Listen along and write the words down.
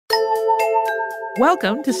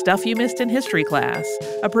Welcome to Stuff You Missed in History Class,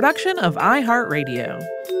 a production of iHeartRadio.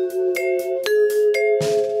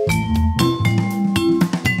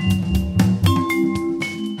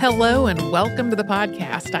 Hello and welcome to the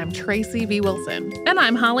podcast. I'm Tracy V. Wilson. And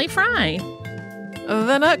I'm Holly Fry.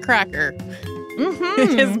 The Nutcracker.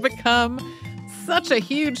 It has become such a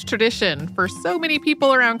huge tradition for so many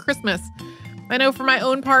people around Christmas. I know for my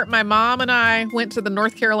own part, my mom and I went to the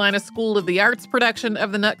North Carolina School of the Arts production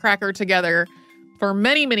of the Nutcracker together for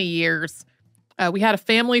many, many years. We had a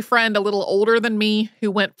family friend a little older than me who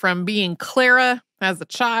went from being Clara as a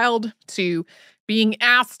child to being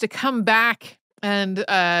asked to come back and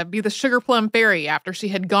be the Sugar Plum Fairy after she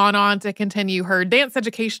had gone on to continue her dance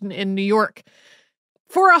education in New York.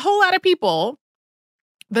 For a whole lot of people,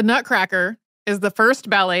 the Nutcracker is the first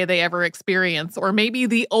ballet they ever experience, or maybe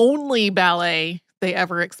the only ballet they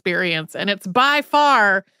ever experience. And it's by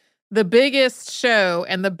far the biggest show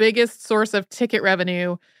and the biggest source of ticket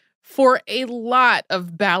revenue for a lot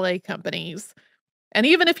of ballet companies. And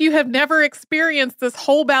even if you have never experienced this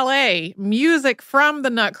whole ballet, music from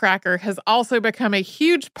the Nutcracker has also become a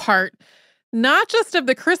huge part, not just of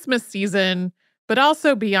the Christmas season, but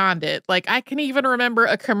also beyond it. Like, I can even remember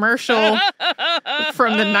a commercial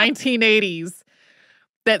from the 1980s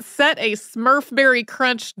that set a Smurfberry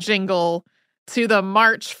Crunch jingle to the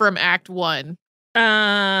march from Act 1.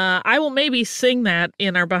 I will maybe sing that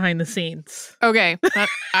in our behind the scenes. Okay.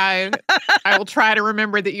 I will try to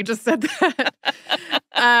remember that you just said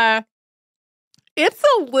that. It's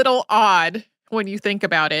a little odd when you think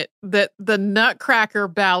about it, that the Nutcracker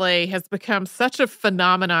Ballet has become such a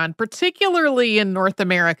phenomenon, particularly in North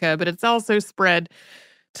America, but it's also spread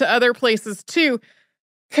to other places too,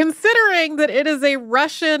 considering that it is a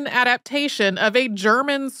Russian adaptation of a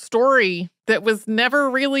German story that was never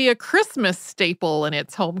really a Christmas staple in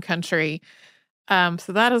its home country.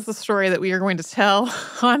 So that is the story that we are going to tell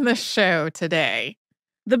on the show today.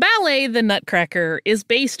 The ballet, The Nutcracker, is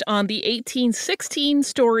based on the 1816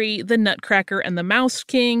 story The Nutcracker and the Mouse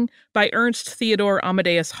King by Ernst Theodor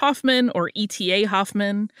Amadeus Hoffmann, or E.T.A.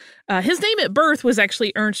 Hoffmann. His name at birth was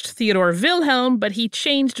actually Ernst Theodor Wilhelm, but he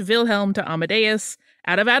changed Wilhelm to Amadeus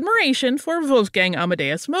out of admiration for Wolfgang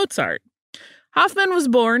Amadeus Mozart. Hoffmann was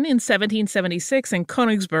born in 1776 in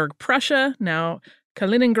Königsberg, Prussia, now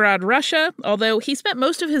Kaliningrad, Russia, although he spent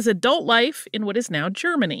most of his adult life in what is now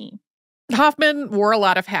Germany. Hoffmann wore a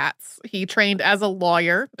lot of hats. He trained as a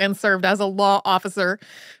lawyer and served as a law officer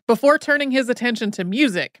before turning his attention to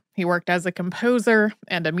music. He worked as a composer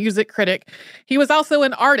and a music critic. He was also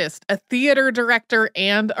an artist, a theater director,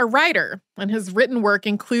 and a writer. And his written work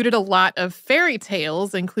included a lot of fairy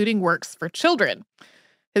tales, including works for children.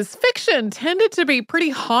 His fiction tended to be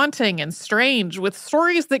pretty haunting and strange, with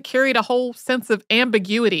stories that carried a whole sense of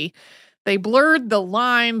ambiguity. They blurred the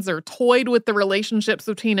lines or toyed with the relationships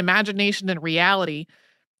between imagination and reality.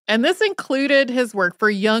 And this included his work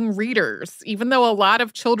for young readers, even though a lot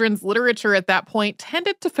of children's literature at that point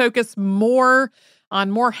tended to focus more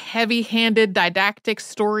on more heavy-handed didactic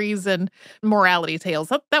stories and morality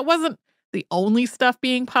tales. That wasn't the only stuff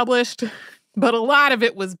being published, but a lot of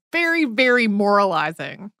it was very, very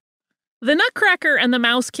moralizing. The Nutcracker and the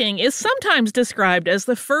Mouse King is sometimes described as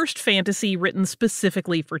the first fantasy written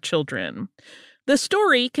specifically for children. The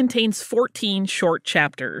story contains 14 short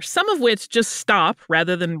chapters, some of which just stop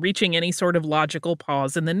rather than reaching any sort of logical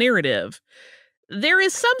pause in the narrative. There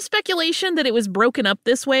is some speculation that it was broken up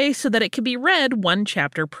this way so that it could be read one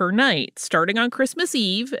chapter per night, starting on Christmas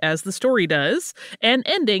Eve, as the story does, and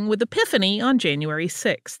ending with Epiphany on January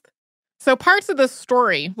 6th. So parts of this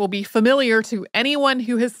story will be familiar to anyone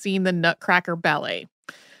who has seen the Nutcracker Ballet.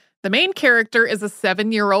 The main character is a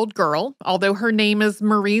 7-year-old girl, although her name is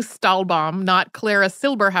Marie Stahlbaum, not Clara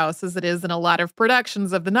Silberhaus as it is in a lot of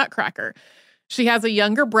productions of the Nutcracker. She has a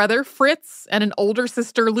younger brother, Fritz, and an older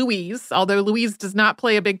sister, Louise, although Louise does not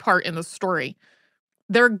play a big part in the story.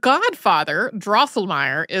 Their godfather,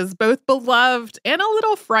 Drosselmeyer, is both beloved and a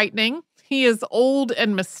little frightening. He is old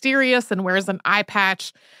and mysterious and wears an eye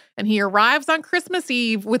patch, and he arrives on Christmas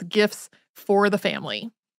Eve with gifts for the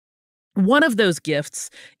family. One of those gifts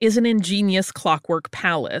is an ingenious clockwork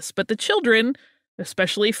palace, but the children,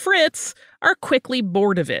 especially Fritz, are quickly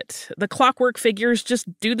bored of it. The clockwork figures just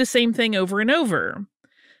do the same thing over and over.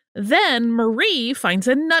 Then Marie finds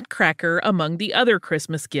a nutcracker among the other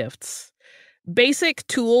Christmas gifts. Basic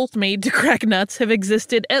tools made to crack nuts have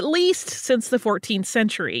existed at least since the 14th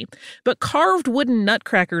century, but carved wooden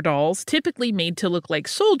nutcracker dolls, typically made to look like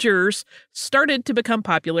soldiers, started to become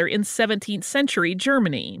popular in 17th century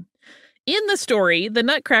Germany. In the story, the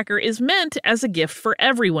Nutcracker is meant as a gift for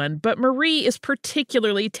everyone, but Marie is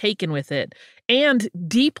particularly taken with it and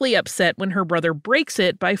deeply upset when her brother breaks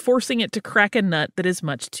it by forcing it to crack a nut that is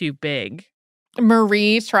much too big.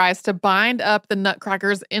 Marie tries to bind up the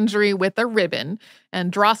Nutcracker's injury with a ribbon,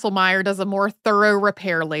 and Drosselmeyer does a more thorough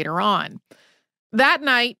repair later on. That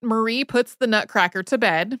night, Marie puts the Nutcracker to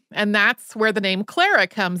bed, and that's where the name Clara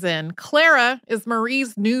comes in. Clara is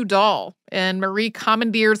Marie's new doll, and Marie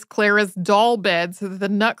commandeers Clara's doll bed so that the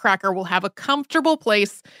Nutcracker will have a comfortable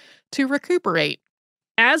place to recuperate.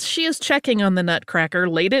 As she is checking on the Nutcracker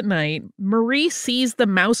late at night, Marie sees the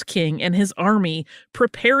Mouse King and his army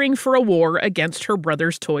preparing for a war against her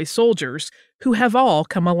brother's toy soldiers, who have all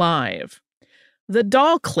come alive. The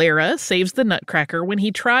doll Clara saves the Nutcracker when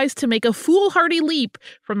he tries to make a foolhardy leap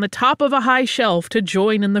from the top of a high shelf to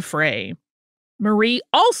join in the fray. Marie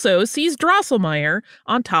also sees Drosselmeyer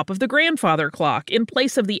on top of the grandfather clock in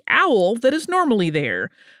place of the owl that is normally there,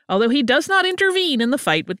 although he does not intervene in the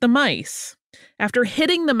fight with the mice. After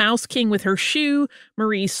hitting the Mouse King with her shoe,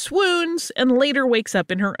 Marie swoons and later wakes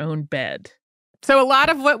up in her own bed. So a lot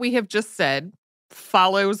of what we have just said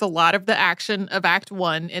follows a lot of the action of Act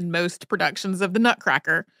 1 in most productions of the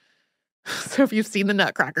Nutcracker. So if you've seen the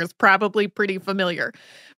Nutcracker, it's probably pretty familiar.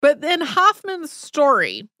 But in Hoffman's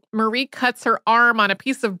story, Marie cuts her arm on a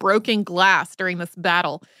piece of broken glass during this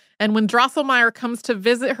battle. And when Drosselmeyer comes to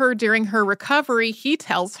visit her during her recovery, he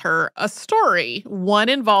tells her a story, one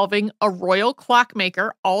involving a royal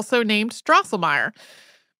clockmaker also named Drosselmeyer.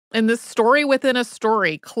 In this story within a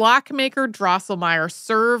story, clockmaker Drosselmeyer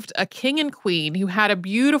served a king and queen who had a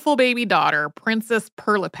beautiful baby daughter, Princess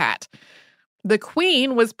Pirlipat. The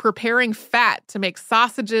queen was preparing fat to make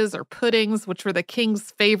sausages or puddings, which were the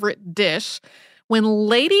king's favorite dish, when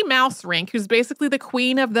Lady Mouserink, who's basically the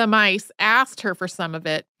queen of the mice, asked her for some of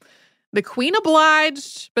it. The queen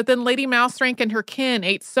obliged, but then Lady Mouserink and her kin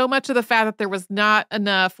ate so much of the fat that there was not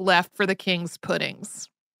enough left for the king's puddings.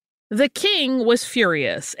 The king was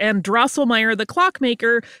furious, and Drosselmeyer the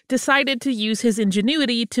clockmaker decided to use his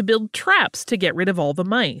ingenuity to build traps to get rid of all the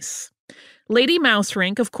mice. Lady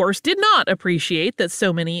Mouserink, of course, did not appreciate that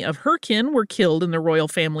so many of her kin were killed in the royal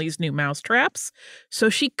family's new mousetraps, so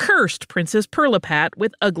she cursed Princess Pirlipat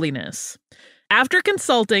with ugliness. After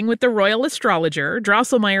consulting with the royal astrologer,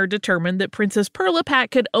 Drosselmeyer determined that Princess Pirlipat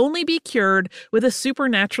could only be cured with a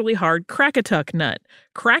supernaturally hard Crackatuck nut,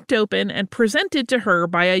 cracked open and presented to her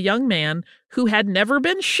by a young man who had never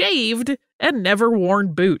been shaved and never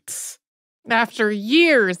worn boots. After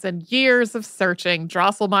years and years of searching,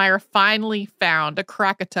 Drosselmeyer finally found a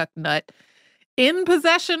Crackatuck nut in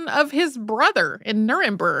possession of his brother in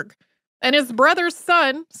Nuremberg. And his brother's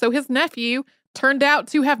son, so his nephew, turned out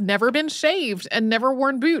to have never been shaved and never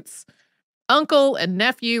worn boots. Uncle and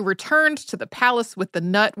nephew returned to the palace with the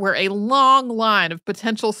nut where a long line of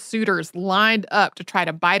potential suitors lined up to try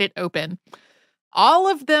to bite it open. All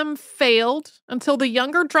of them failed until the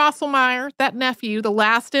younger Drosselmeyer, that nephew, the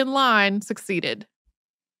last in line, succeeded.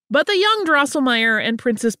 But the young Drosselmeyer and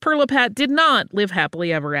Princess Pirlipat did not live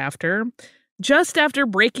happily ever after. Just after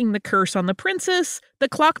breaking the curse on the princess, the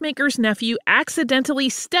clockmaker's nephew accidentally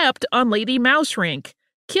stepped on Lady Mouserink,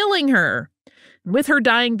 killing her. With her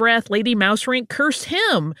dying breath, Lady Mouserink cursed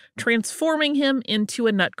him, transforming him into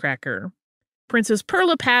a Nutcracker. Princess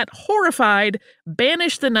Pirlipat, horrified,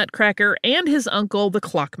 banished the Nutcracker and his uncle, the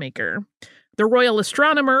clockmaker. The royal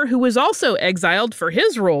astronomer, who was also exiled for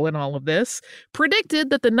his role in all of this,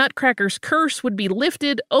 predicted that the Nutcracker's curse would be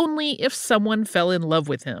lifted only if someone fell in love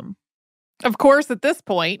with him. Of course, at this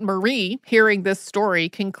point, Marie, hearing this story,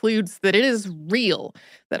 concludes that it is real,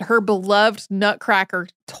 that her beloved Nutcracker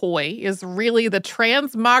toy is really the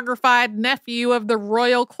transmogrified nephew of the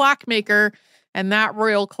royal clockmaker, and that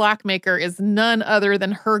royal clockmaker is none other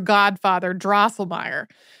than her godfather, Drosselmeyer.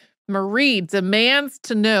 Marie demands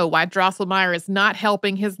to know why Drosselmeyer is not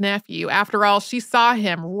helping his nephew. After all, she saw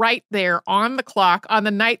him right there on the clock on the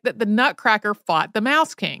night that the Nutcracker fought the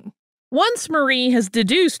Mouse King. Once Marie has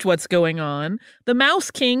deduced what's going on, the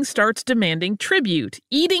Mouse King starts demanding tribute,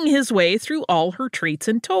 eating his way through all her treats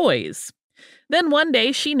and toys. Then one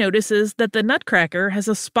day she notices that the Nutcracker has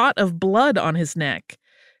a spot of blood on his neck.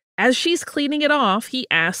 As she's cleaning it off, he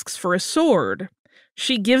asks for a sword.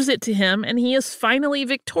 She gives it to him, and he is finally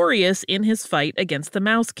victorious in his fight against the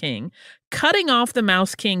Mouse King, cutting off the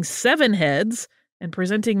Mouse King's 7 heads and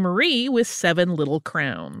presenting Marie with 7 little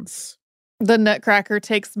crowns. The Nutcracker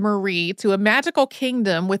takes Marie to a magical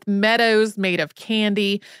kingdom with meadows made of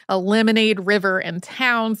candy, a lemonade river, and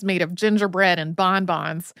towns made of gingerbread and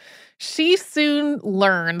bonbons. She soon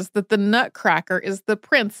learns that the Nutcracker is the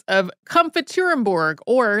prince of Comfiturenburg,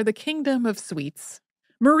 or the Kingdom of Sweets.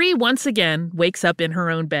 Marie once again wakes up in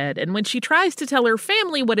her own bed, and when she tries to tell her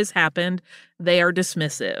family what has happened, they are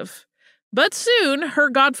dismissive. But soon, her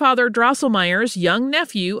godfather Drosselmeyer's young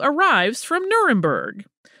nephew arrives from Nuremberg.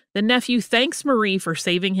 The nephew thanks Marie for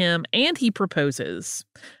saving him, and he proposes.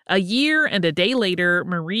 A year and a day later,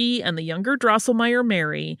 Marie and the younger Drosselmeyer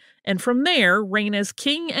marry, and from there reign as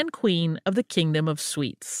king and queen of the Kingdom of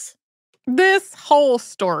Sweets. This whole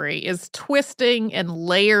story is twisting and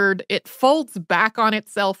layered. It folds back on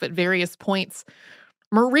itself at various points.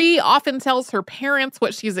 Marie often tells her parents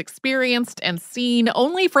what she's experienced and seen,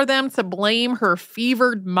 only for them to blame her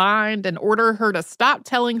fevered mind and order her to stop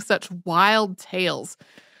telling such wild tales.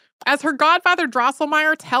 As her godfather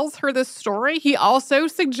Drosselmeyer tells her this story, he also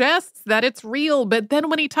suggests that it's real, but then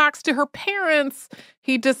when he talks to her parents,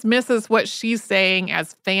 he dismisses what she's saying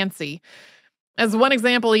as fancy. As one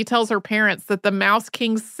example, he tells her parents that the Mouse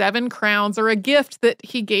King's 7 crowns are a gift that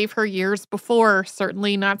he gave her years before,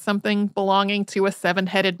 certainly not something belonging to a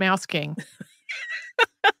 7-headed Mouse King.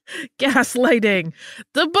 Gaslighting.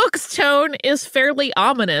 The book's tone is fairly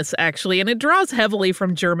ominous, actually, and it draws heavily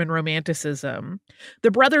from German Romanticism.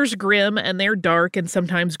 The Brothers Grimm and their dark and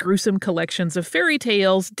sometimes gruesome collections of fairy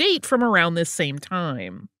tales date from around this same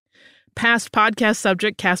time. Past podcast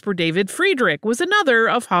subject Caspar David Friedrich was another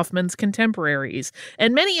of Hoffmann's contemporaries,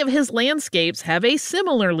 and many of his landscapes have a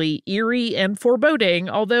similarly eerie and foreboding,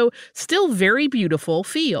 although still very beautiful,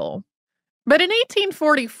 feel. But in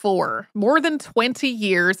 1844, more than 20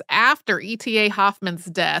 years after E.T.A. Hoffmann's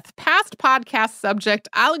death, past podcast subject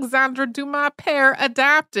Alexandre Dumas père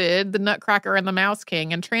adapted The Nutcracker and the Mouse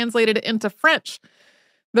King and translated it into French.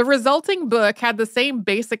 The resulting book had the same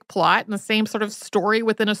basic plot and the same sort of story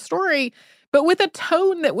within a story, but with a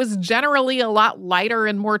tone that was generally a lot lighter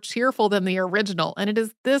and more cheerful than the original. And it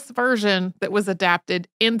is this version that was adapted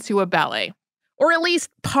into a ballet. Or at least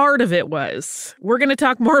part of it was. We're going to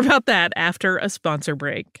talk more about that after a sponsor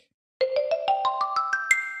break.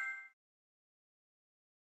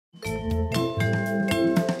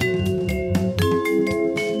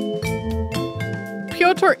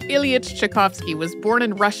 Pyotr Ilyich Tchaikovsky was born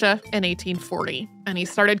in Russia in 1840, and he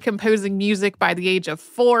started composing music by the age of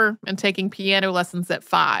 4 and taking piano lessons at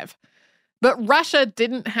 5. But Russia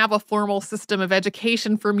didn't have a formal system of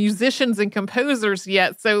education for musicians and composers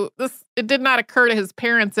yet, so it did not occur to his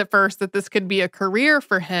parents at first that this could be a career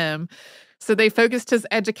for him. So they focused his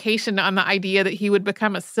education on the idea that he would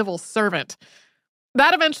become a civil servant.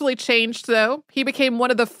 That eventually changed, though. He became one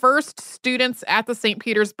of the first students at the St.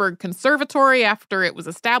 Petersburg Conservatory after it was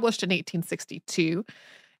established in 1862.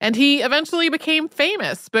 And he eventually became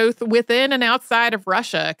famous, both within and outside of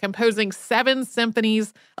Russia, composing 7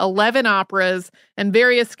 symphonies, 11 operas, and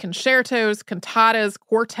various concertos, cantatas,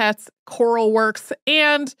 quartets, choral works,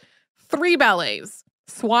 and 3 ballets: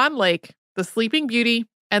 Swan Lake, The Sleeping Beauty,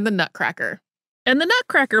 and The Nutcracker. And the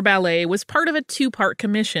Nutcracker Ballet was part of a 2-part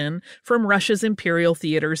commission from Russia's Imperial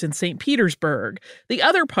Theaters in St. Petersburg, the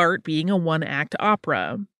other part being a 1-act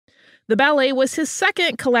opera. The ballet was his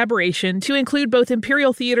second collaboration to include both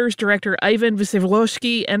Imperial Theater's director Ivan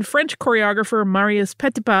Vysevlosky and French choreographer Marius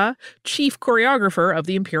Petipa, chief choreographer of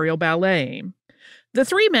the Imperial Ballet. The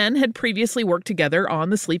 3 men had previously worked together on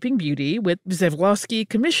The Sleeping Beauty, with Vysevlosky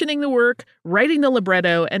commissioning the work, writing the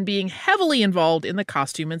libretto, and being heavily involved in the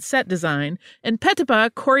costume and set design, and Petipa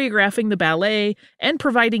choreographing the ballet and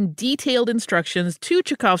providing detailed instructions to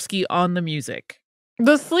Tchaikovsky on the music.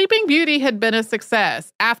 The Sleeping Beauty had been a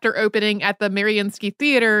success after opening at the Mariinsky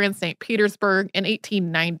Theater in St. Petersburg in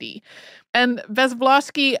 1890. And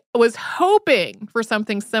Vysevlosky was hoping for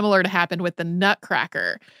something similar to happen with the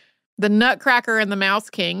Nutcracker. The Nutcracker and the Mouse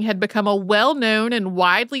King had become a well-known and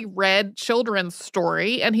widely read children's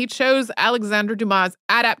story, and he chose Alexandre Dumas'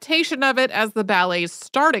 adaptation of it as the ballet's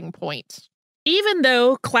starting point. Even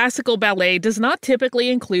though classical ballet does not typically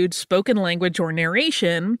include spoken language or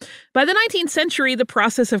narration, by the 19th century, the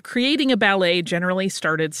process of creating a ballet generally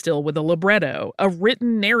started still with a libretto, a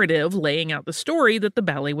written narrative laying out the story that the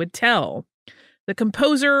ballet would tell. The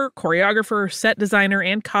composer, choreographer, set designer,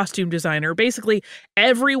 and costume designer, basically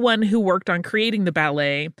everyone who worked on creating the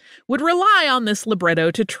ballet, would rely on this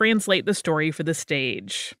libretto to translate the story for the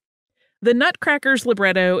stage. The Nutcracker's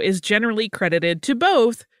libretto is generally credited to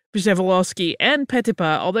both Vysevlosky and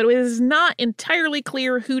Petipa, although it is not entirely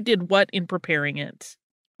clear who did what in preparing it.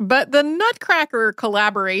 But the Nutcracker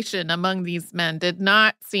collaboration among these men did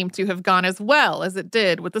not seem to have gone as well as it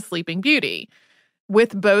did with The Sleeping Beauty.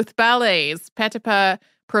 With both ballets, Petipa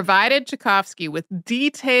provided Tchaikovsky with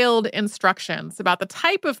detailed instructions about the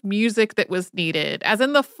type of music that was needed, as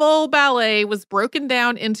in the full ballet was broken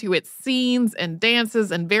down into its scenes and dances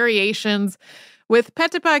and variations, with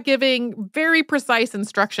Petipa giving very precise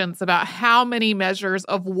instructions about how many measures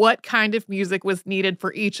of what kind of music was needed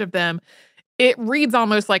for each of them. It reads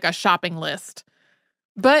almost like a shopping list.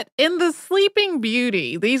 But in The Sleeping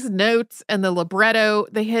Beauty, these notes and the libretto,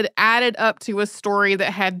 they had added up to a story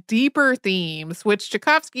that had deeper themes, which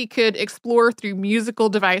Tchaikovsky could explore through musical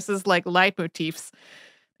devices like leitmotifs.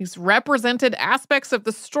 These represented aspects of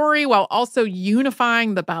the story while also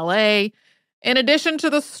unifying the ballet. In addition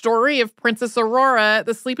to the story of Princess Aurora,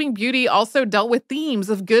 The Sleeping Beauty also dealt with themes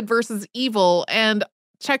of good versus evil, and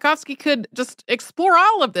Tchaikovsky could just explore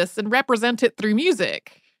all of this and represent it through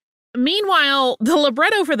music. Meanwhile, the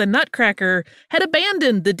libretto for the Nutcracker had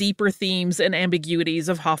abandoned the deeper themes and ambiguities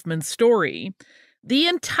of Hoffman's story. The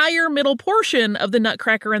entire middle portion of the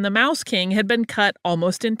Nutcracker and the Mouse King had been cut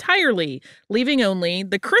almost entirely, leaving only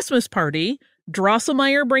the Christmas party,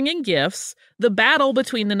 Drosselmeyer bringing gifts, the battle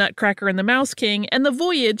between the Nutcracker and the Mouse King, and the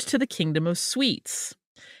voyage to the Kingdom of Sweets.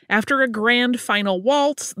 After a grand final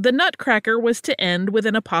waltz, the Nutcracker was to end with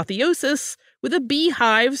an apotheosis with a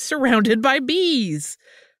beehive surrounded by bees.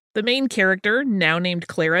 The main character, now named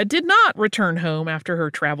Clara, did not return home after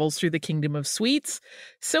her travels through the Kingdom of Sweets,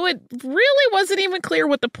 so it really wasn't even clear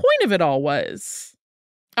what the point of it all was.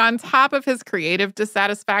 On top of his creative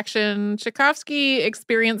dissatisfaction, Tchaikovsky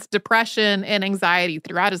experienced depression and anxiety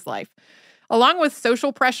throughout his life, along with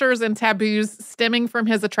social pressures and taboos stemming from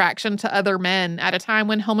his attraction to other men at a time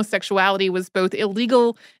when homosexuality was both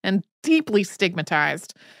illegal and deeply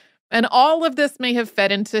stigmatized. And all of this may have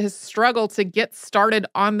fed into his struggle to get started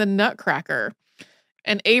on the Nutcracker.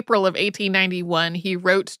 In April of 1891, he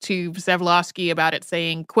wrote to Przewalski about it,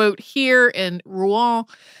 saying, quote, "Here in Rouen,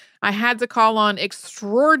 I had to call on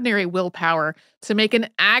extraordinary willpower to make an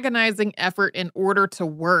agonizing effort in order to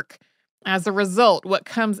work. As a result, what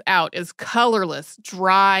comes out is colorless,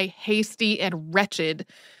 dry, hasty, and wretched.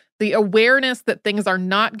 The awareness that things are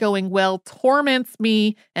not going well torments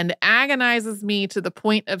me and agonizes me to the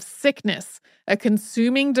point of sickness. A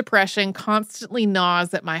consuming depression constantly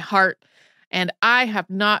gnaws at my heart, and I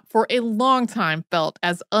have not for a long time felt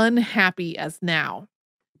as unhappy as now."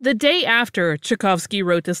 The day after Tchaikovsky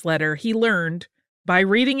wrote this letter, he learned, by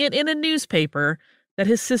reading it in a newspaper, that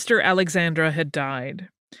his sister Alexandra had died.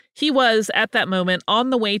 He was, at that moment, on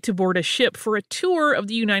the way to board a ship for a tour of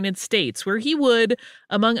the United States, where he would,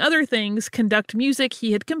 among other things, conduct music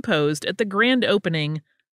he had composed at the grand opening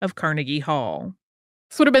of Carnegie Hall.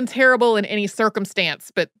 This would have been terrible in any circumstance,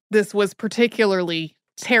 but this was particularly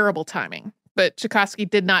terrible timing. But Tchaikovsky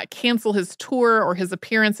did not cancel his tour or his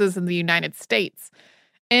appearances in the United States.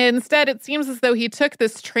 Instead, it seems as though he took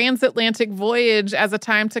this transatlantic voyage as a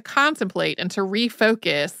time to contemplate and to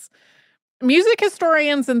refocus. Music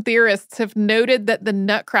historians and theorists have noted that the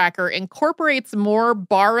Nutcracker incorporates more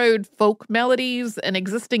borrowed folk melodies and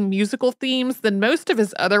existing musical themes than most of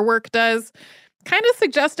his other work does, kind of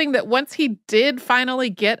suggesting that once he did finally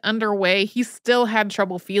get underway, he still had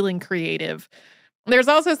trouble feeling creative. There's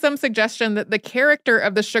also some suggestion that the character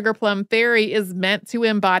of the Sugar Plum Fairy is meant to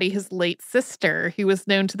embody his late sister, who was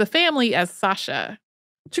known to the family as Sasha.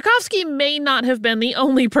 Tchaikovsky may not have been the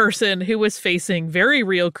only person who was facing very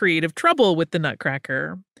real creative trouble with the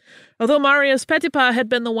Nutcracker. Although Marius Petipa had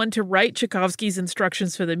been the one to write Tchaikovsky's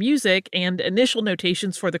instructions for the music and initial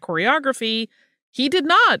notations for the choreography, he did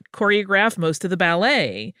not choreograph most of the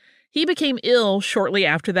ballet. He became ill shortly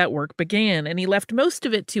after that work began, and he left most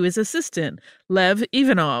of it to his assistant, Lev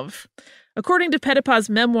Ivanov. According to Petipa's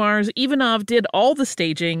memoirs, Ivanov did all the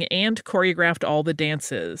staging and choreographed all the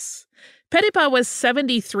dances. Petipa was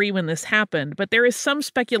 73 when this happened, but there is some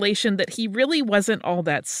speculation that he really wasn't all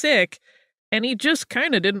that sick, and he just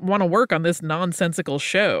kind of didn't want to work on this nonsensical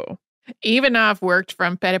show. Ivanov worked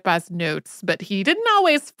from Petipa's notes, but he didn't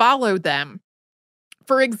always follow them.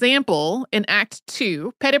 For example, in Act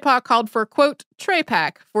 2, Petipa called for, quote,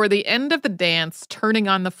 trepak for the end of the dance, turning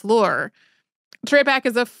on the floor. Trepak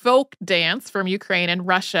is a folk dance from Ukraine and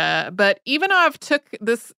Russia, but Ivanov took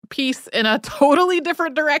this piece in a totally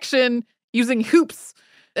different direction using hoops,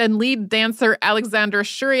 and lead dancer Alexander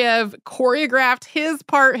Shuryev choreographed his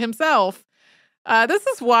part himself. This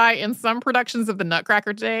is why in some productions of the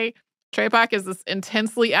Nutcracker today, trepak is this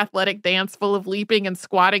intensely athletic dance full of leaping and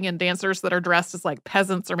squatting and dancers that are dressed as like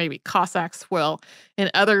peasants or maybe Cossacks. Well, in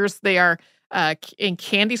others, they are in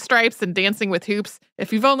candy stripes and dancing with hoops.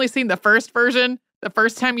 If you've only seen the first version, the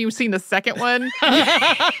first time you've seen the second one,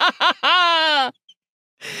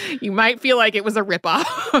 you might feel like it was a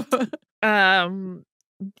ripoff.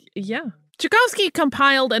 Yeah. Tchaikovsky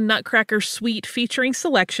compiled a Nutcracker suite featuring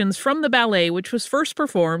selections from the ballet, which was first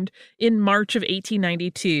performed in March of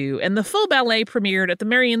 1892, and the full ballet premiered at the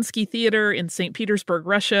Mariinsky Theater in St. Petersburg,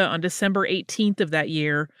 Russia on December 18th of that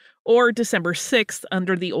year, or December 6th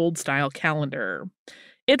under the old-style calendar.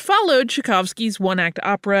 It followed Tchaikovsky's one-act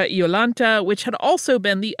opera Iolanta, which had also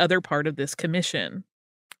been the other part of this commission.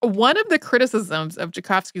 One of the criticisms of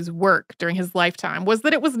Tchaikovsky's work during his lifetime was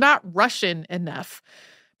that it was not Russian enough.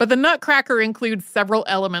 But the Nutcracker includes several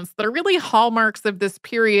elements that are really hallmarks of this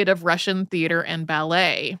period of Russian theater and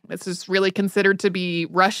ballet. This is really considered to be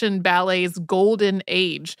Russian ballet's golden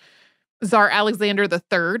age. Tsar Alexander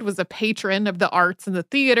III was a patron of the arts and the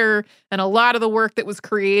theater, and a lot of the work that was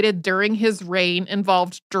created during his reign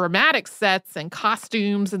involved dramatic sets and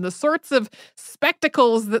costumes and the sorts of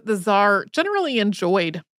spectacles that the Tsar generally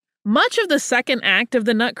enjoyed. Much of the second act of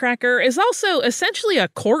the Nutcracker is also essentially a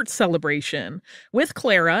court celebration, with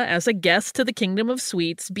Clara, as a guest to the Kingdom of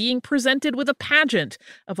Sweets, being presented with a pageant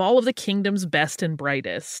of all of the kingdom's best and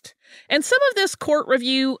brightest. And some of this court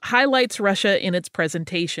review highlights Russia in its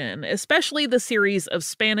presentation, especially the series of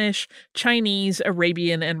Spanish, Chinese,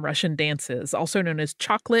 Arabian, and Russian dances, also known as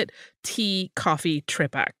chocolate, tea, coffee,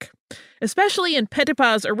 trepak. Especially in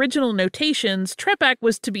Petipa's original notations, trepak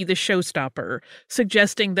was to be the showstopper,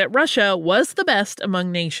 suggesting that Russia was the best among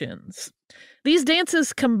nations. These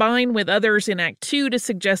dances combine with others in Act 2 to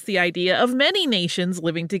suggest the idea of many nations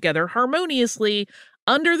living together harmoniously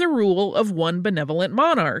under the rule of one benevolent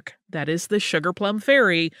monarch, that is the Sugar Plum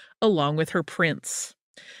Fairy, along with her prince.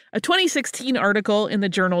 A 2016 article in the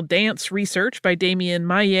journal Dance Research by Damien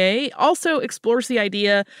Maillet also explores the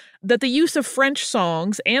idea that the use of French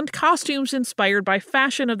songs and costumes inspired by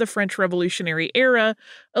fashion of the French Revolutionary era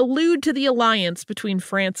allude to the alliance between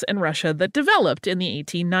France and Russia that developed in the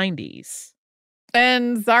 1890s.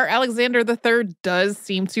 And Tsar Alexander III does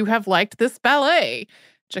seem to have liked this ballet.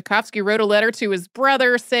 Tchaikovsky wrote a letter to his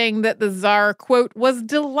brother saying that the Tsar, quote, was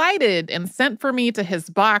delighted and sent for me to his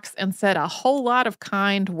box and said a whole lot of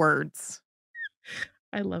kind words.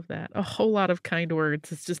 I love that. A whole lot of kind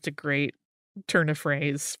words. It's just a great turn of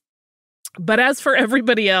phrase. But as for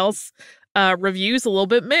everybody else, reviews a little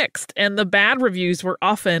bit mixed, and the bad reviews were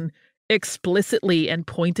often explicitly and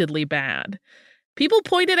pointedly bad. People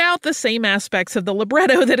pointed out the same aspects of the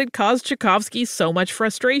libretto that had caused Tchaikovsky so much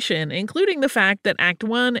frustration, including the fact that Act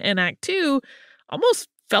 1 and Act 2 almost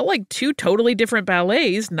felt like two totally different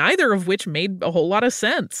ballets, neither of which made a whole lot of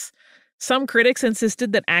sense. Some critics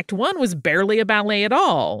insisted that Act 1 was barely a ballet at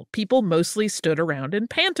all. People mostly stood around and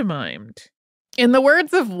pantomimed. In the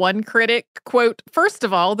words of one critic, quote, first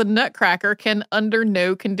of all, the Nutcracker can under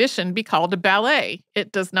no condition be called a ballet.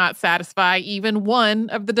 It does not satisfy even one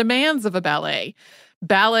of the demands of a ballet.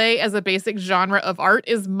 Ballet as a basic genre of art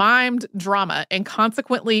is mimed drama and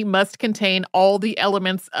consequently must contain all the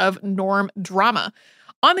elements of norm drama.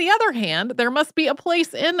 On the other hand, there must be a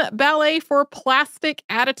place in ballet for plastic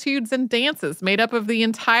attitudes and dances made up of the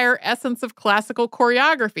entire essence of classical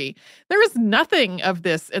choreography. There is nothing of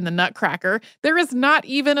this in the Nutcracker. There is not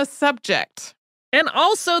even a subject. And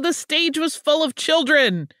also the stage was full of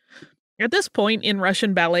children. At this point in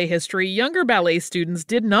Russian ballet history, younger ballet students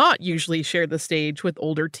did not usually share the stage with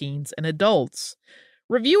older teens and adults.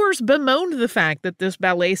 Reviewers bemoaned the fact that this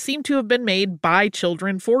ballet seemed to have been made by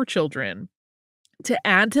children for children. To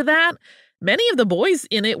add to that, many of the boys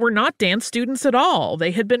in it were not dance students at all.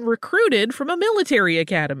 They had been recruited from a military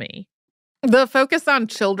academy. The focus on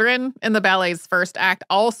children in the ballet's first act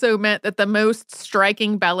also meant that the most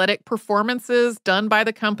striking balletic performances done by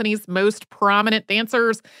the company's most prominent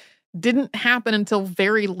dancers didn't happen until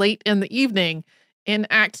very late in the evening in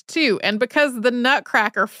Act 2. And because the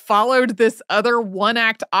Nutcracker followed this other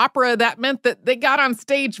one-act opera, that meant that they got on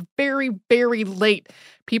stage very, very late.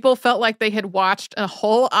 People felt like they had watched a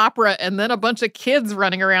whole opera and then a bunch of kids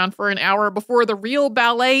running around for an hour before the real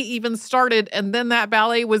ballet even started, and then that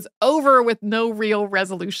ballet was over with no real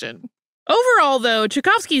resolution. Overall, though,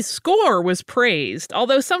 Tchaikovsky's score was praised,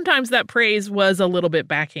 although sometimes that praise was a little bit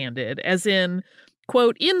backhanded, as in,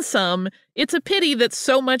 quote, in sum, it's a pity that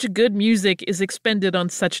so much good music is expended on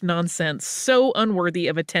such nonsense, so unworthy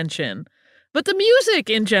of attention. But the music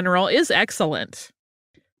in general is excellent.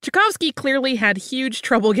 Tchaikovsky clearly had huge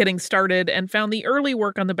trouble getting started and found the early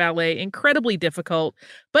work on the ballet incredibly difficult,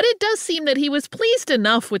 but it does seem that he was pleased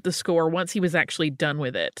enough with the score once he was actually done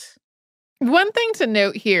with it. One thing to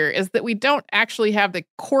note here is that we don't actually have the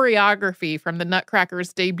choreography from the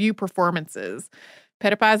Nutcracker's debut performances.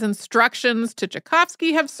 Petipa's instructions to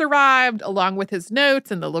Tchaikovsky have survived, along with his notes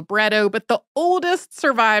and the libretto, but the oldest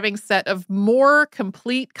surviving set of more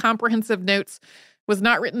complete, comprehensive notes was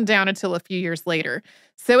not written down until a few years later.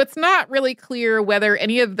 So it's not really clear whether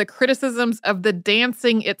any of the criticisms of the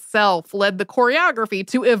dancing itself led the choreography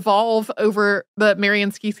to evolve over the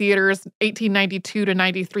Mariinsky Theater's 1892 to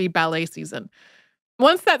 93 ballet season.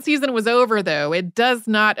 Once that season was over, though, it does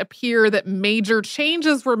not appear that major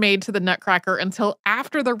changes were made to the Nutcracker until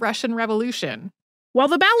after the Russian Revolution. While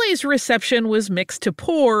the ballet's reception was mixed to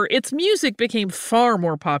poor, its music became far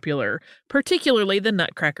more popular, particularly the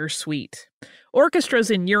Nutcracker Suite. Orchestras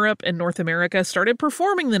in Europe and North America started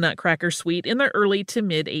performing the Nutcracker Suite in the early to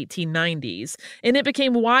mid-1890s, and it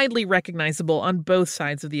became widely recognizable on both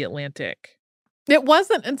sides of the Atlantic. It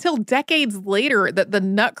wasn't until decades later that the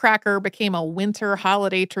Nutcracker became a winter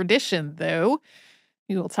holiday tradition, though.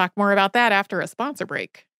 We will talk more about that after a sponsor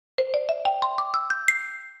break.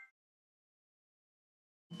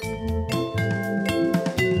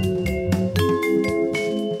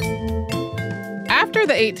 After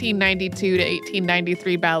the 1892 to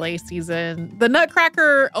 1893 ballet season, the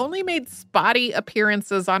Nutcracker only made spotty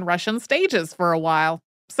appearances on Russian stages for a while.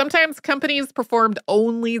 Sometimes companies performed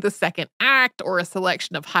only the second act or a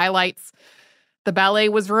selection of highlights. The ballet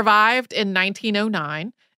was revived in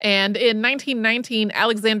 1909, and in 1919,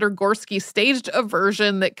 Alexander Gorsky staged a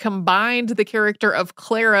version that combined the character of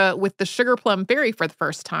Clara with the sugar plum fairy for the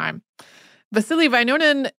first time. Vasily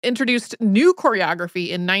Vainonin introduced new choreography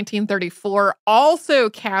in 1934, also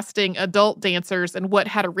casting adult dancers in what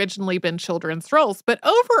had originally been children's roles. But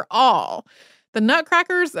overall, the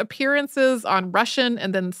Nutcracker's appearances on Russian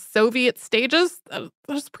and then Soviet stages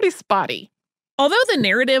was pretty spotty. Although the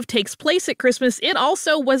narrative takes place at Christmas, it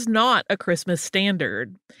also was not a Christmas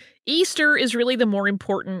standard. Easter is really the more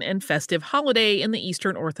important and festive holiday in the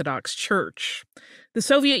Eastern Orthodox Church. The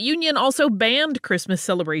Soviet Union also banned Christmas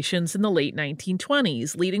celebrations in the late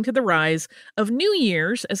 1920s, leading to the rise of New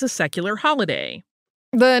Year's as a secular holiday.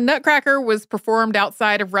 The Nutcracker was performed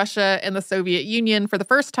outside of Russia and the Soviet Union for the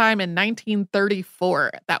first time in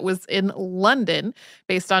 1934. That was in London,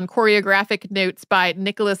 based on choreographic notes by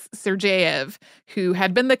Nicholas Sergeyev, who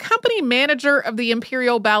had been the company manager of the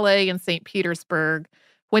Imperial Ballet in St. Petersburg.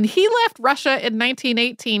 When he left Russia in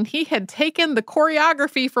 1918, he had taken the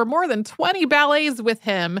choreography for more than 20 ballets with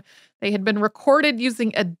him. They had been recorded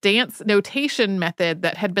using a dance notation method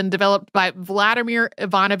that had been developed by Vladimir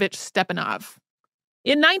Ivanovich Stepanov.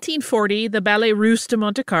 In 1940, the Ballet Russe de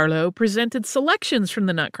Monte Carlo presented selections from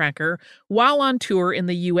the Nutcracker while on tour in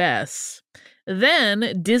the U.S.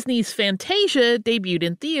 Then, Disney's Fantasia debuted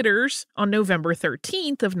in theaters on November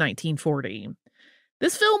 13th of 1940.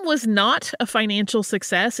 This film was not a financial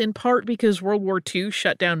success, in part because World War II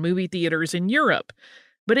shut down movie theaters in Europe,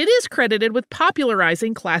 but it is credited with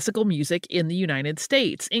popularizing classical music in the United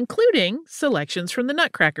States, including selections from the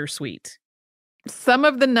Nutcracker Suite. Some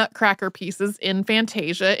of the Nutcracker pieces in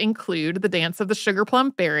Fantasia include the dance of the Sugar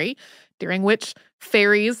Plum Fairy, during which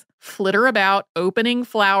fairies flitter about, opening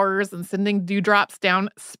flowers and sending dewdrops down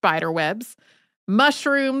spider webs.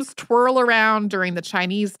 Mushrooms twirl around during the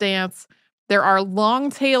Chinese dance. There are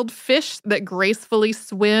long-tailed fish that gracefully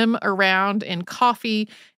swim around in coffee,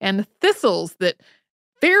 and thistles that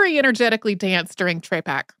very energetically dance during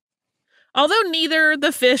trepak. Although neither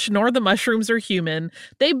the fish nor the mushrooms are human,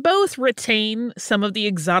 they both retain some of the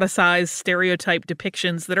exoticized stereotype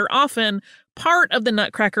depictions that are often part of the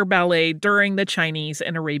Nutcracker ballet during the Chinese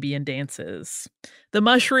and Arabian dances. The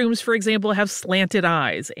mushrooms, for example, have slanted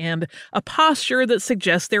eyes and a posture that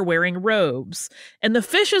suggests they're wearing robes, and the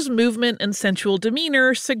fish's movement and sensual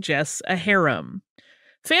demeanor suggests a harem.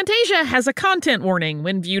 Fantasia has a content warning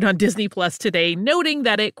when viewed on Disney Plus today, noting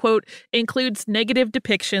that it, quote, includes negative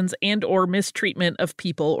depictions and or mistreatment of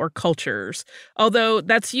people or cultures, although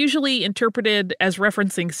that's usually interpreted as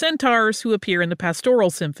referencing centaurs who appear in the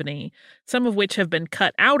Pastoral Symphony, some of which have been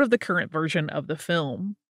cut out of the current version of the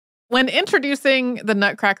film. When introducing the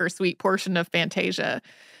Nutcracker Suite portion of Fantasia,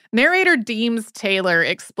 narrator Deems Taylor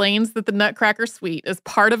explains that the Nutcracker Suite is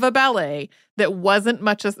part of a ballet that wasn't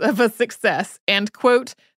much of a success and,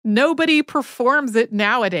 quote, nobody performs it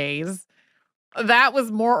nowadays. That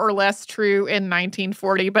was more or less true in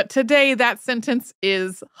 1940, but today that sentence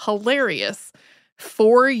is hilarious.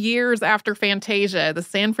 4 years after Fantasia, the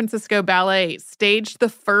San Francisco Ballet staged the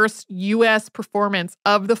first U.S. performance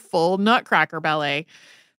of the full Nutcracker Ballet.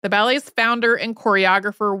 The ballet's founder and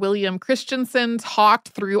choreographer, William Christensen, talked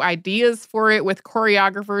through ideas for it with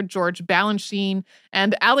choreographer George Balanchine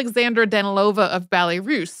and Alexandra Danilova of Ballet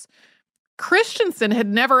Russe. Christensen had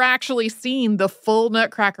never actually seen the full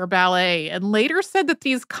Nutcracker ballet and later said that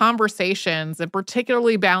these conversations, and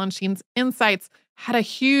particularly Balanchine's insights, had a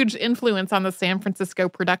huge influence on the San Francisco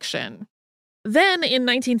production. Then, in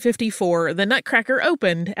 1954, the Nutcracker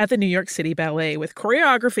opened at the New York City Ballet with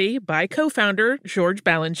choreography by co-founder George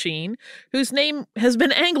Balanchine, whose name has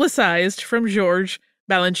been anglicized from George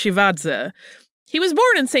Balanchivadze. He was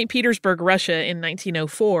born in St. Petersburg, Russia in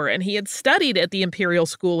 1904, and he had studied at the Imperial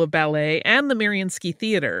School of Ballet and the Mariinsky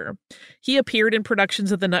Theater. He appeared in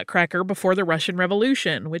productions of the Nutcracker before the Russian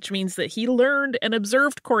Revolution, which means that he learned and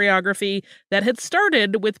observed choreography that had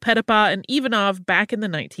started with Petipa and Ivanov back in the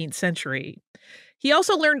 19th century. He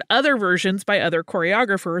also learned other versions by other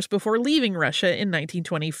choreographers before leaving Russia in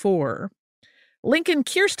 1924. Lincoln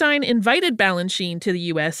Kirstein invited Balanchine to the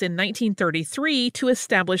U.S. in 1933 to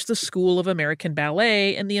establish the School of American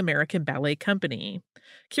Ballet and the American Ballet Company.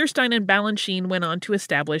 Kirstein and Balanchine went on to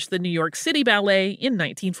establish the New York City Ballet in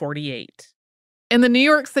 1948. In the New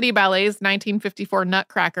York City Ballet's 1954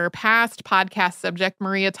 Nutcracker, past podcast subject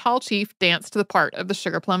Maria Tallchief danced the part of the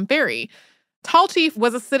Sugar Plum Fairy. Tallchief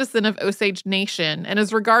was a citizen of Osage Nation and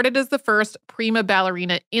is regarded as the first prima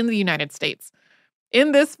ballerina in the United States.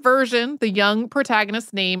 In this version, the young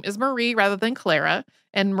protagonist's name is Marie rather than Clara,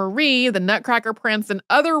 and Marie, the Nutcracker Prince, and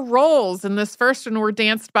other roles in this first one were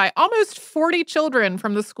danced by almost 40 children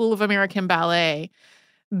from the School of American Ballet.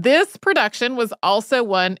 This production was also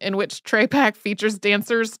one in which Trepak features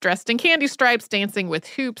dancers dressed in candy stripes dancing with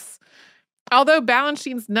hoops. Although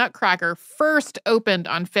Balanchine's Nutcracker first opened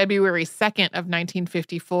on February 2nd of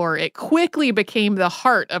 1954, it quickly became the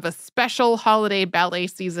heart of a special holiday ballet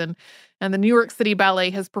season, and the New York City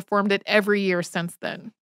Ballet has performed it every year since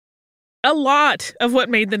then. A lot of what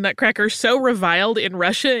made the Nutcracker so reviled in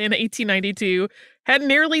Russia in 1892 had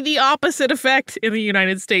nearly the opposite effect in the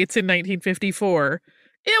United States in 1954.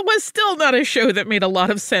 It was still not a show that made a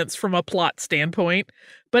lot of sense from a plot standpoint,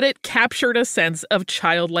 but it captured a sense of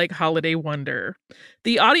childlike holiday wonder.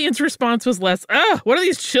 The audience response was less, what are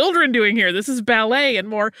these children doing here? This is ballet, and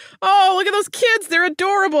more, oh, look at those kids, they're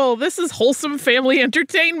adorable. This is wholesome family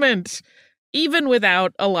entertainment. Even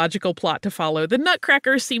without a logical plot to follow, the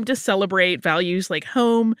Nutcracker seemed to celebrate values like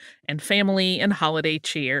home and family and holiday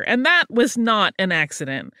cheer, and that was not an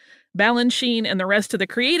accident. Balanchine and the rest of the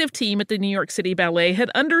creative team at the New York City Ballet had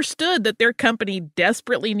understood that their company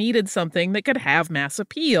desperately needed something that could have mass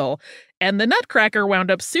appeal, and the Nutcracker wound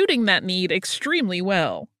up suiting that need extremely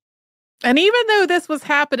well. And even though this was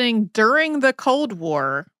happening during the Cold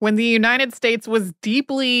War, when the United States was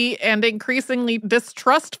deeply and increasingly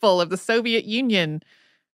distrustful of the Soviet Union,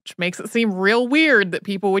 which makes it seem real weird that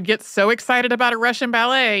people would get so excited about a Russian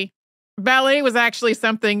ballet, ballet was actually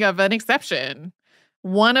something of an exception.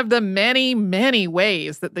 One of the many, many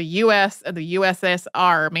ways that the U.S. and the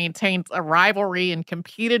USSR maintained a rivalry and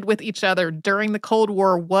competed with each other during the Cold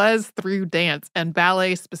War was through dance, and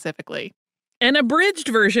ballet specifically. An abridged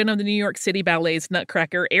version of the New York City Ballet's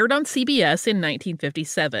Nutcracker aired on CBS in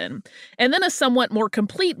 1957, and then a somewhat more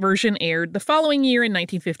complete version aired the following year in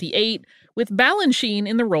 1958, with Balanchine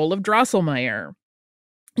in the role of Drosselmeyer.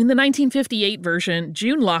 In the 1958 version,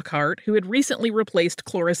 June Lockhart, who had recently replaced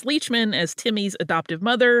Cloris Leachman as Timmy's adoptive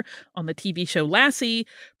mother on the TV show Lassie,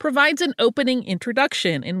 provides an opening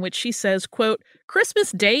introduction in which she says, quote,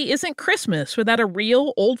 "Christmas Day isn't Christmas without a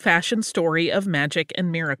real old-fashioned story of magic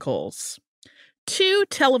and miracles." 2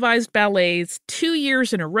 televised ballets 2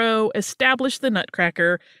 years in a row established the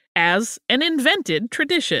Nutcracker as an invented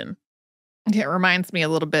tradition. It reminds me a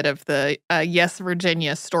little bit of the Yes,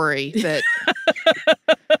 Virginia story that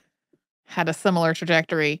had a similar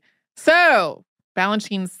trajectory. So,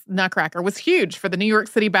 Balanchine's Nutcracker was huge for the New York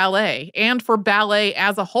City Ballet and for ballet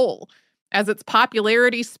as a whole. As its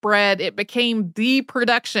popularity spread, it became the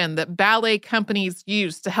production that ballet companies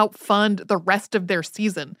used to help fund the rest of their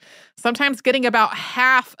season, sometimes getting about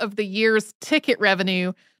half of the year's ticket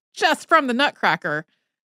revenue just from the Nutcracker.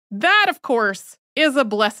 That, of course, is a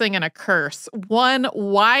blessing and a curse. One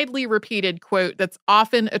widely repeated quote that's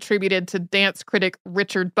often attributed to dance critic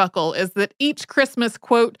Richard Buckle is that each Christmas,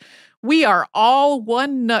 quote, "we are all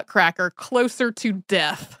one Nutcracker closer to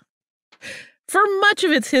death." For much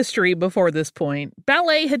of its history before this point,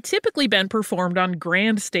 ballet had typically been performed on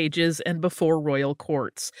grand stages and before royal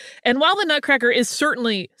courts. And while the Nutcracker is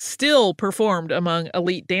certainly still performed among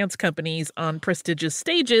elite dance companies on prestigious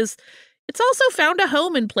stages, it's also found a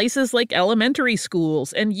home in places like elementary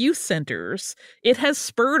schools and youth centers. It has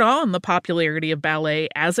spurred on the popularity of ballet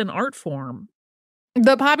as an art form.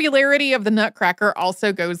 The popularity of the Nutcracker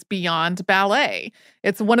also goes beyond ballet.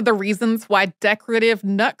 It's one of the reasons why decorative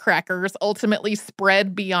nutcrackers ultimately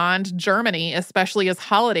spread beyond Germany, especially as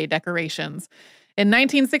holiday decorations. In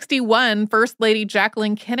 1961, First Lady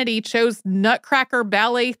Jacqueline Kennedy chose Nutcracker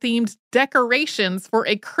ballet-themed decorations for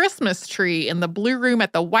a Christmas tree in the Blue Room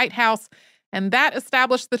at the White House And that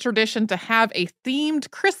established the tradition to have a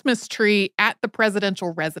themed Christmas tree at the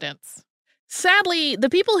presidential residence. Sadly, the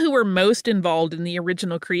people who were most involved in the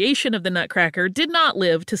original creation of the Nutcracker did not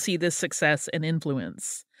live to see this success and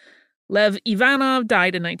influence. Lev Ivanov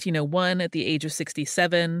died in 1901 at the age of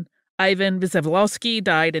 67. Ivan Vysevlovsky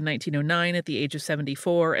died in 1909 at the age of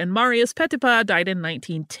 74. And Marius Petipa died in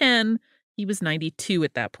 1910. He was 92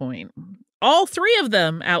 at that point. All three of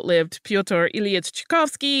them outlived Pyotr Ilyich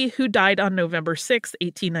Tchaikovsky, who died on November 6,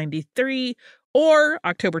 1893, or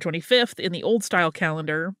October 25th in the old-style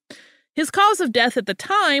calendar. His cause of death at the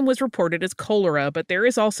time was reported as cholera, but there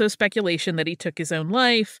is also speculation that he took his own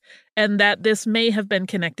life, and that this may have been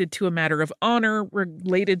connected to a matter of honor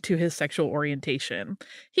related to his sexual orientation.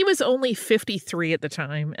 He was only 53 at the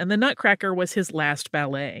time, and the Nutcracker was his last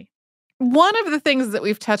ballet. One of the things that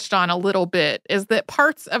we've touched on a little bit is that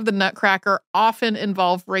parts of the Nutcracker often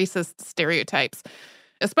involve racist stereotypes,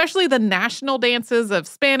 especially the national dances of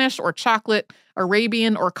Spanish or chocolate,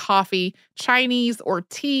 Arabian or coffee, Chinese or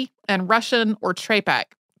tea, and Russian or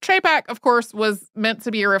trepak. Trepak, of course, was meant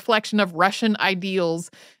to be a reflection of Russian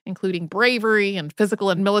ideals, including bravery and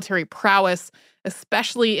physical and military prowess,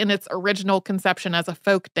 especially in its original conception as a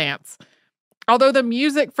folk dance. Although the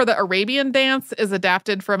music for the Arabian dance is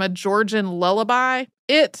adapted from a Georgian lullaby,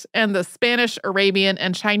 it and the Spanish, Arabian,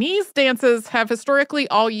 and Chinese dances have historically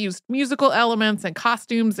all used musical elements and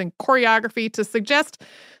costumes and choreography to suggest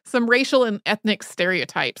some racial and ethnic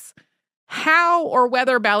stereotypes. How or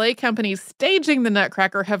whether ballet companies staging the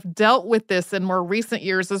Nutcracker have dealt with this in more recent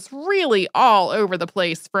years is really all over the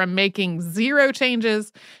place, from making zero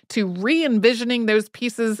changes to re-envisioning those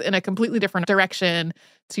pieces in a completely different direction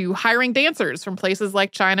to hiring dancers from places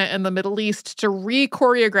like China and the Middle East to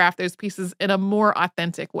re-choreograph those pieces in a more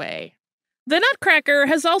authentic way. The Nutcracker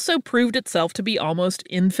has also proved itself to be almost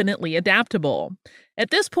infinitely adaptable. At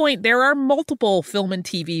this point, there are multiple film and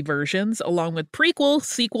TV versions, along with prequels,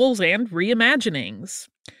 sequels, and reimaginings.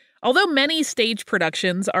 Although many stage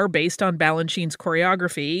productions are based on Balanchine's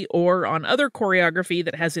choreography or on other choreography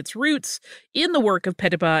that has its roots in the work of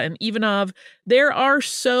Petipa and Ivanov, there are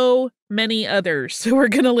so many others, so we're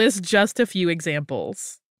going to list just a few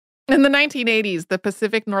examples. In the 1980s, the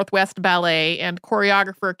Pacific Northwest Ballet and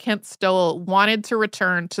choreographer Kent Stowell wanted to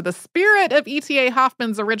return to the spirit of E.T.A.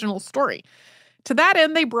 Hoffmann's original story. To that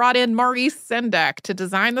end, they brought in Maurice Sendak to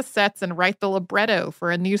design the sets and write the libretto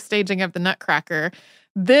for a new staging of the Nutcracker.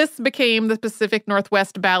 This became the Pacific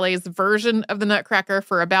Northwest Ballet's version of the Nutcracker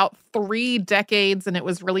for about 3 decades, and it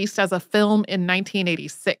was released as a film in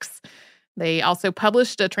 1986. They also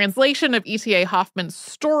published a translation of E.T.A. Hoffmann's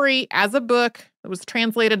story as a book. It was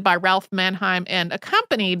translated by Ralph Mannheim and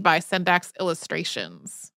accompanied by Sendak's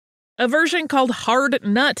illustrations. A version called Hard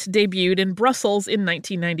Nut debuted in Brussels in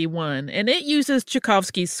 1991, and it uses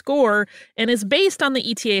Tchaikovsky's score and is based on the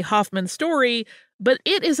E.T.A. Hoffmann story, but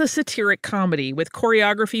it is a satiric comedy with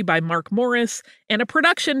choreography by Mark Morris and a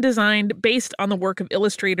production designed based on the work of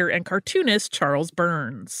illustrator and cartoonist Charles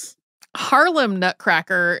Burns. Harlem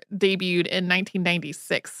Nutcracker debuted in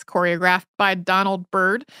 1996, choreographed by Donald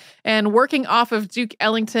Byrd, and working off of Duke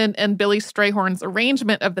Ellington and Billy Strayhorn's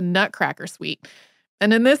arrangement of the Nutcracker Suite.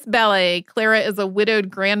 And in this ballet, Clara is a widowed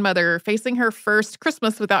grandmother facing her first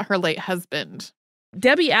Christmas without her late husband.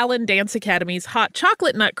 Debbie Allen Dance Academy's Hot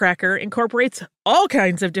Chocolate Nutcracker incorporates all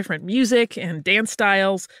kinds of different music and dance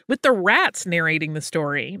styles, with the rats narrating the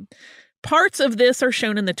story. Parts of this are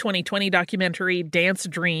shown in the 2020 documentary Dance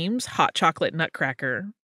Dreams, Hot Chocolate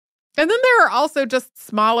Nutcracker. And then there are also just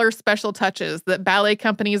smaller special touches that ballet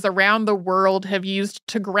companies around the world have used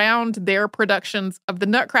to ground their productions of the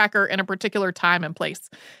Nutcracker in a particular time and place.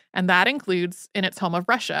 And that includes in its home of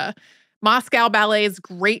Russia. Moscow Ballet's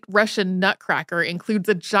Great Russian Nutcracker includes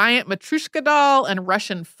a giant Matryoshka doll and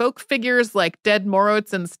Russian folk figures like Ded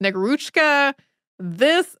Moroz and Snegurushka.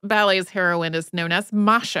 This ballet's heroine is known as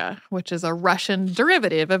Masha, which is a Russian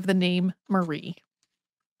derivative of the name Marie.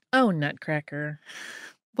 Oh, Nutcracker.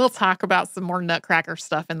 We'll talk about some more Nutcracker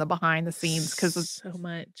stuff in the behind the scenes because so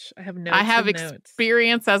much. I have notes. I have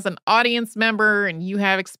experience as an audience member, and you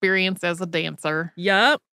have experience as a dancer.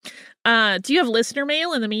 Yup. Do you have listener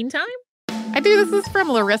mail in the meantime? I do. This is from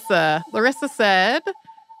Larissa. Larissa said,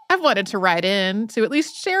 I've wanted to write in to at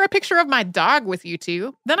least share a picture of my dog with you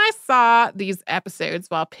two. Then I saw these episodes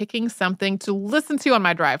while picking something to listen to on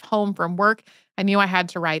my drive home from work. I knew I had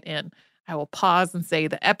to write in. I will pause and say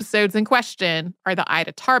the episodes in question are the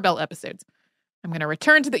Ida Tarbell episodes. I'm going to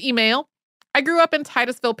return to the email. I grew up in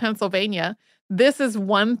Titusville, Pennsylvania. This is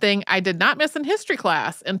one thing I did not miss in history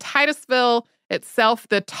class. In Titusville itself,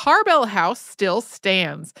 the Tarbell House still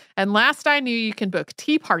stands. And last I knew, you can book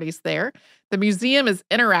tea parties there. The museum is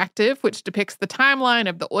interactive, which depicts the timeline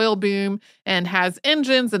of the oil boom and has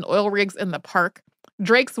engines and oil rigs in the park.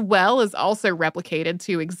 Drake's well is also replicated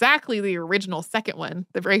to exactly the original second one.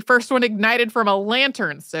 The very first one ignited from a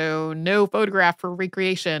lantern, so no photograph for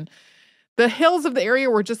recreation. The hills of the area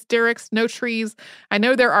were just derricks, no trees. I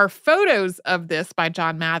know there are photos of this by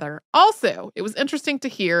John Mather. Also, it was interesting to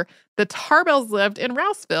hear the Tarbells lived in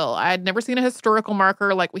Rouseville. I had never seen a historical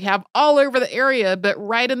marker like we have all over the area, but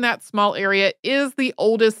right in that small area is the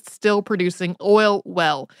oldest still producing oil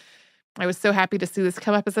well. I was so happy to see this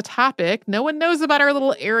come up as a topic. No one knows about our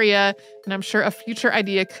little area, and I'm sure a future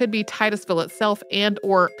idea could be Titusville itself and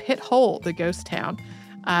or Pit Hole, the ghost town.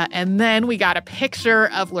 And then we got a picture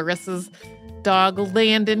of Larissa's dog,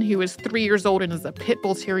 Landon, who is 3 years old and is a pit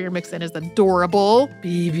bull terrier mix and is adorable.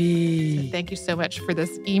 Baby. So thank you so much for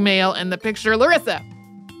this email and the picture, Larissa.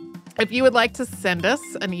 If you would like to send us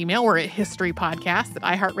an email, we're at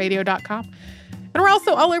historypodcast@iheartradio.com. And we're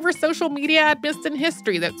also all over social media at Missed in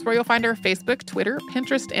History. That's where you'll find our Facebook, Twitter,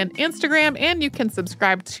 Pinterest, and Instagram. And you can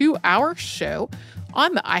subscribe to our show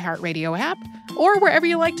on the iHeartRadio app or wherever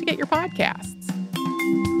you like to get your podcasts.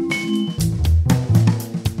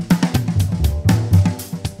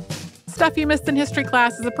 Stuff You Missed in History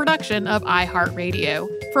Class is a production of iHeartRadio.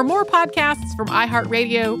 For more podcasts from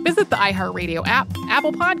iHeartRadio, visit the iHeartRadio app,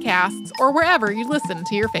 Apple Podcasts, or wherever you listen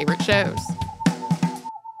to your favorite shows.